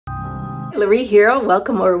Larie here.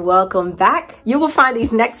 Welcome back. You will find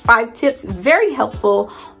these next 5 tips very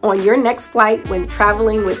helpful on your next flight when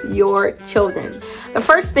traveling with your children. The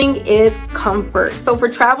first thing is comfort. So for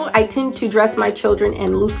travel, I tend to dress my children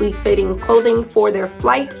in loosely fitting clothing for their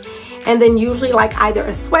flight, and then usually like either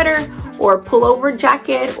a sweater or a pullover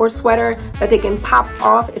jacket or sweater that they can pop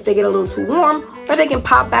off if they get a little too warm, or they can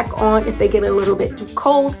pop back on if they get a little bit too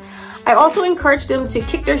cold. I also encourage them to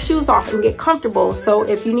kick their shoes off and get comfortable. So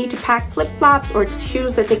if you need to pack flip-flops or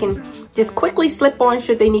shoes that they can just quickly slip on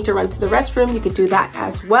should they need to run to the restroom, you could do that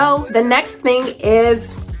as well. The next thing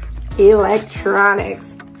is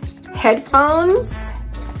electronics. Headphones,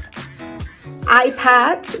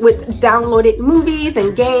 iPads with downloaded movies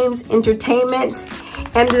and games, entertainment,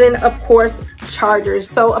 and then of course chargers.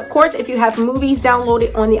 So of course if you have movies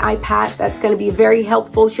downloaded on the iPad, that's going to be very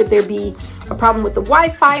helpful. Should there be a problem with the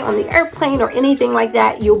Wi-Fi on the airplane or anything like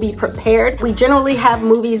that, you'll be prepared. We generally have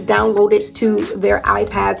movies downloaded to their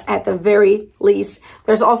iPads at the very least.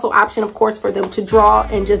 There's also option, of course, for them to draw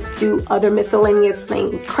and just do other miscellaneous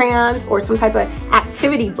things, crayons or some type of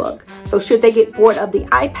activity book. So should they get bored of the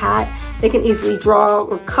iPad, they can easily draw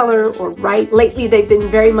or color or write. Lately, they've been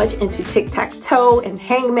very much into tic-tac-toe and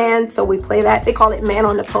hangman, so we play that. They call it man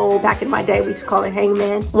on the pole. Back in my day, we used to call it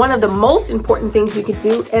hangman. One of the most important things you could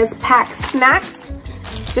do is pack snacks,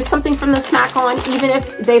 just something from the snack on. Even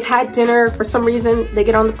if they've had dinner, for some reason they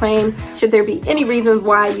get on the plane, should there be any reasons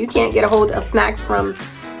why you can't get a hold of snacks from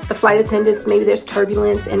the flight attendants, maybe there's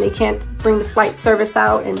turbulence and they can't bring the flight service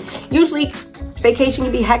out, and usually vacation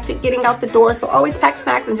can be hectic getting out the door, so always pack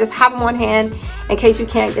snacks and just have them on hand in case you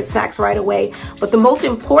can't get snacks right away. But the most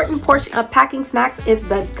important portion of packing snacks is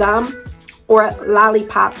the gum or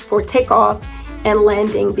lollipops for takeoff and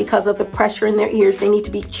landing. Because of the pressure in their ears, they need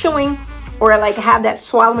to be chewing or like have that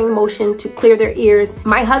swallowing motion to clear their ears.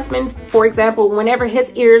 My husband, for example, whenever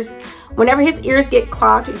his ears get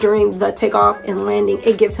clogged during the takeoff and landing,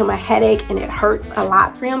 it gives him a headache and it hurts a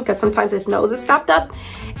lot for him because sometimes his nose is stopped up.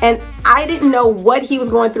 And I didn't know what he was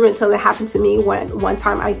going through until it happened to me when one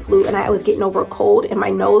time I flew and I was getting over a cold and my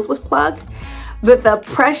nose was plugged. But the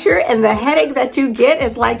pressure and the headache that you get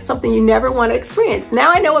is like something you never want to experience.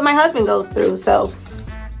 Now I know what my husband goes through. So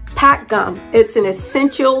pack gum. It's an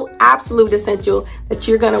essential, absolute essential that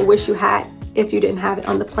you're going to wish you had if you didn't have it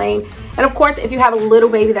on the plane. And of course, if you have a little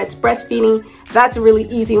baby that's breastfeeding, that's a really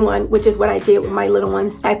easy one, which is what I did with my little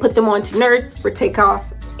ones. I put them on to nurse for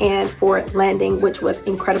takeoff and for landing, which was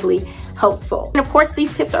incredibly helpful. And of course,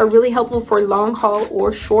 these tips are really helpful for long haul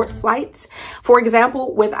or short flights. For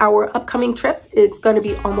example, with our upcoming trip, it's going to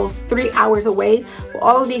be almost 3 hours away.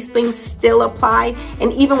 All of these things still apply.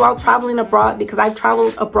 And even while traveling abroad, because I've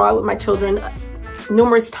traveled abroad with my children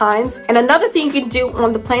numerous times. And another thing you can do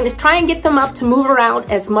on the plane is try and get them up to move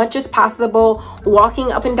around as much as possible,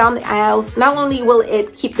 walking up and down the aisles. Not only will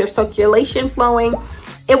it keep their circulation flowing,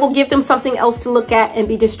 it will give them something else to look at and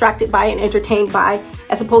be distracted by and entertained by,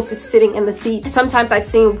 as opposed to sitting in the seat. Sometimes I've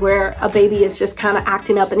seen where a baby is just kind of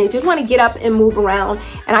acting up and they just want to get up and move around,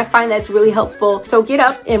 and I find that's really helpful. So get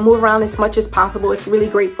up and move around as much as possible. It's really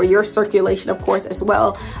great for your circulation, of course, as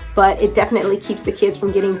well, but it definitely keeps the kids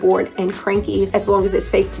from getting bored and cranky as long as it's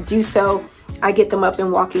safe to do so. I get them up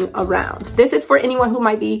and walking around. This is for anyone who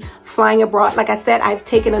might be flying abroad. Like I said, I've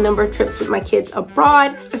taken a number of trips with my kids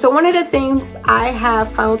abroad. So one of the things I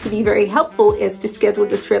have found to be very helpful is to schedule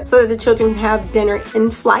the trip so that the children can have dinner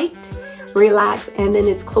in flight, relax, and then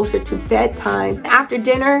it's closer to bedtime. After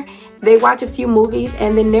dinner, they watch a few movies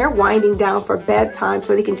and then they're winding down for bedtime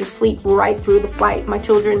so they can just sleep right through the flight. My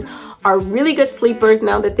children are really good sleepers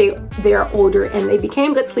now that they are older, and they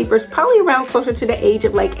became good sleepers probably around closer to the age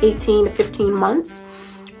of like 18 to 15 months.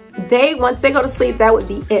 Once they go to sleep, that would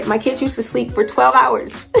be it. My kids used to sleep for 12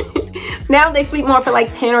 hours. Now they sleep more for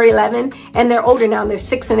like 10 or 11, and they're older now, they're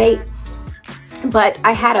 6 and 8. But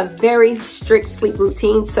I had a very strict sleep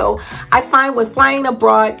routine. So I find when flying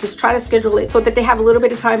abroad, just try to schedule it so that they have a little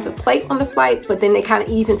bit of time to play on the flight, but then they kind of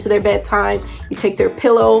ease into their bedtime. You take their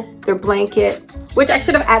pillow, their blanket, which I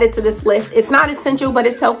should have added to this list. It's not essential, but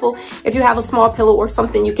it's helpful if you have a small pillow or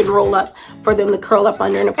something you can roll up for them to curl up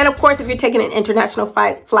under. And of course, if you're taking an international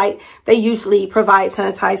flight, they usually provide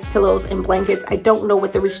sanitized pillows and blankets. I don't know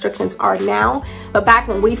what the restrictions are now, but back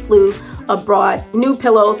when we flew abroad, new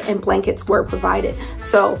pillows and blankets were provided.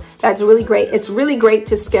 So that's really great. It's really great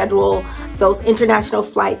to schedule those international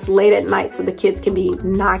flights late at night so the kids can be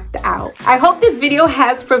knocked out. I hope this video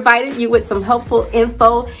has provided you with some helpful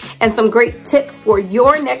info and some great tips for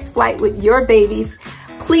your next flight with your babies.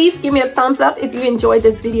 Please give me a thumbs up if you enjoyed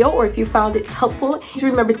this video or if you found it helpful. Please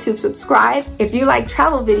remember to subscribe. If you like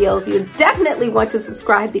travel videos, you definitely want to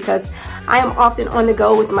subscribe because I am often on the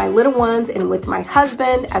go with my little ones and with my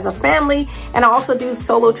husband as a family, and I also do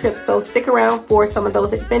solo trips, so stick around for some of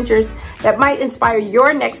those adventures that might inspire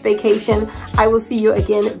your next vacation. I will see you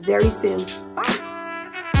again very soon. Bye.